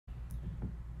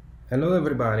Hello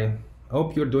everybody, I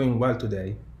hope you're doing well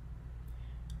today.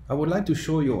 I would like to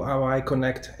show you how I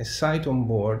connect a Cyton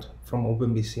board from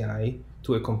OpenBCI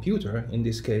to a computer, in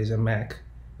this case a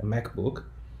MacBook,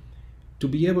 to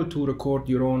be able to record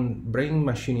your own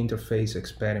brain-machine interface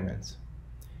experiments.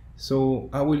 So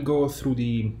I will go through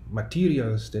the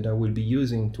materials that I will be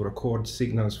using to record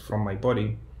signals from my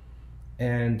body,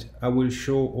 and I will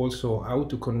show also how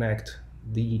to connect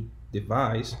the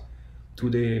device to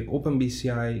the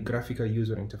OpenBCI graphical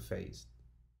user interface.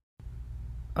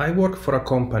 I work for a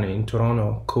company in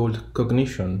Toronto called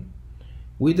Cognition.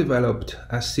 We developed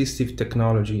assistive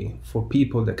technology for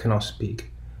people that cannot speak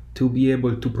to be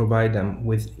able to provide them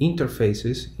with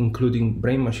interfaces, including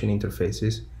brain-machine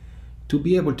interfaces, to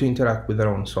be able to interact with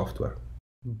their own software.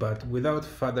 But without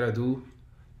further ado,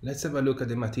 let's have a look at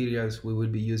the materials we will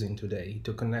be using today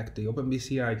to connect the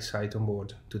OpenBCI Cyton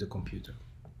board to the computer.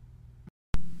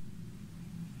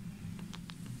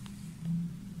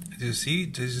 As you see,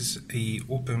 this is a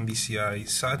OpenBCI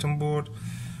Cyton board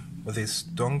with its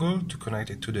dongle to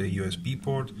connect it to the USB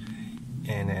port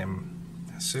and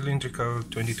a cylindrical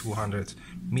 2200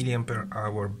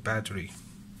 mAh battery.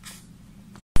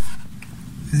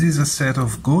 This is a set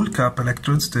of gold cap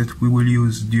electrodes that we will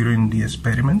use during the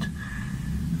experiment.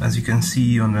 As you can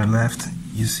see on the left,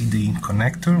 you see the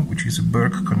connector, which is a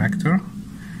Burke connector,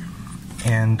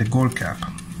 and the gold cap.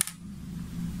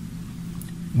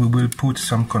 We will put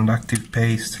some conductive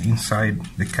paste inside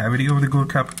the cavity of the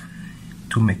gold cap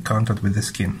to make contact with the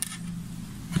skin.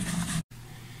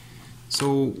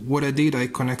 So what I did, I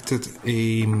connected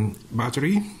a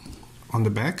battery on the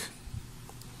back,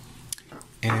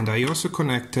 and I also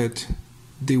connected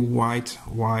the white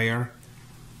wire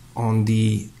on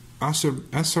the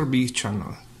SRB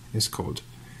channel, it's called.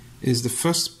 It's the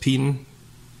first pin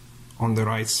on the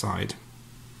right side,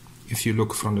 if you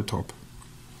look from the top.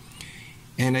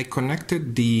 And I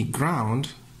connected the ground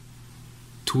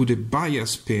to the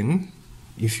bias pin,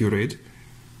 if you read,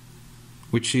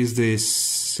 which is the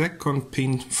second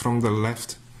pin from the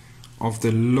left of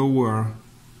the lower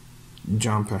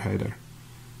jumper header.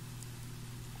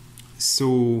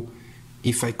 So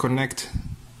if I connect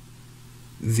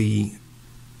the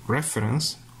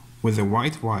reference with the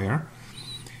white wire,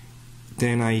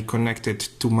 then I connect it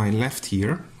to my left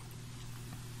here,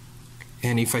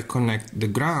 and if I connect the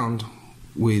ground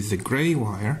with the gray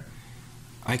wire,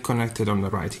 I connect it on the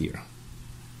right here.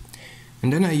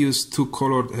 And then I use two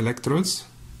colored electrodes.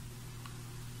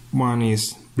 One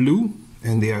is blue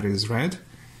and the other is red,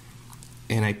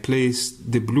 and I place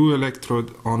the blue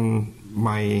electrode on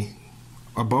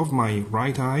above my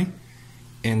right eye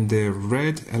and the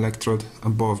red electrode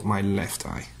above my left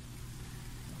eye.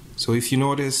 So if you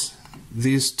notice,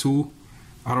 these two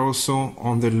are also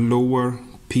on the lower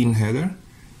pin header,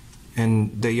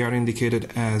 and they are indicated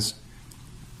as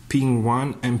pin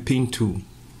 1 and pin 2.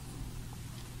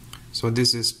 So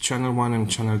this is channel 1 and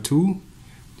channel 2.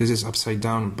 This is upside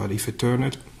down, but if I turn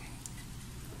it,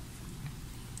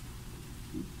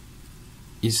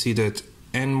 you see that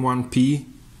N1P,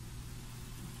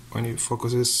 when it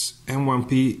focuses,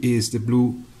 N1P is the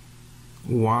blue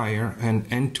wire and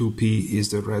N2P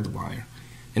is the red wire,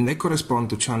 and they correspond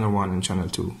to channel 1 and channel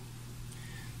 2.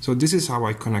 So this is how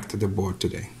I connected the board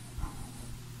today.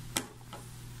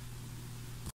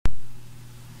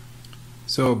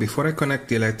 So before I connect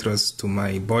the electrodes to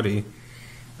my body,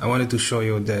 I wanted to show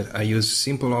you that I use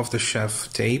simple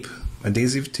off-the-shelf tape,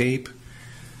 adhesive tape,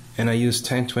 and I use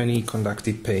 1020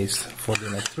 conductive paste for the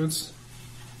electrodes.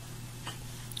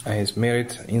 I smear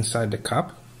it inside the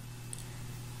cup,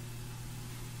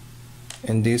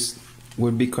 and this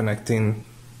will be connecting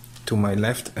to my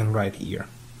left and right ear.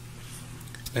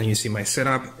 And you see my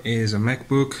setup is a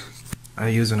MacBook. I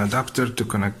use an adapter to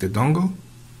connect the dongle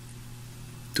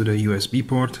to the USB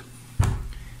port,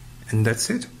 and that's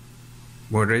it.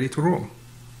 We're ready to roll.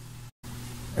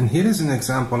 And here is an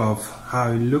example of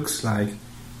how it looks like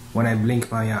when I blink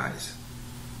my eyes.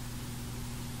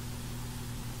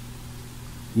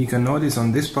 You can notice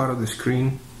on this part of the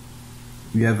screen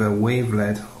you have a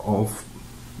wavelet of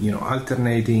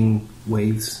alternating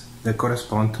waves that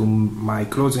correspond to my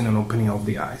closing and opening of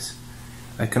the eyes.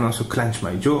 I can also clench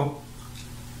my jaw,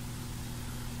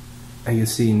 and you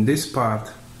see in this part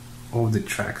of the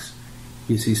tracks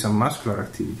you see some muscular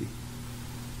activity.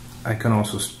 I can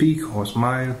also speak or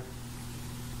smile,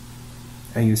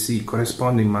 and you see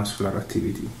corresponding muscular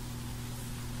activity.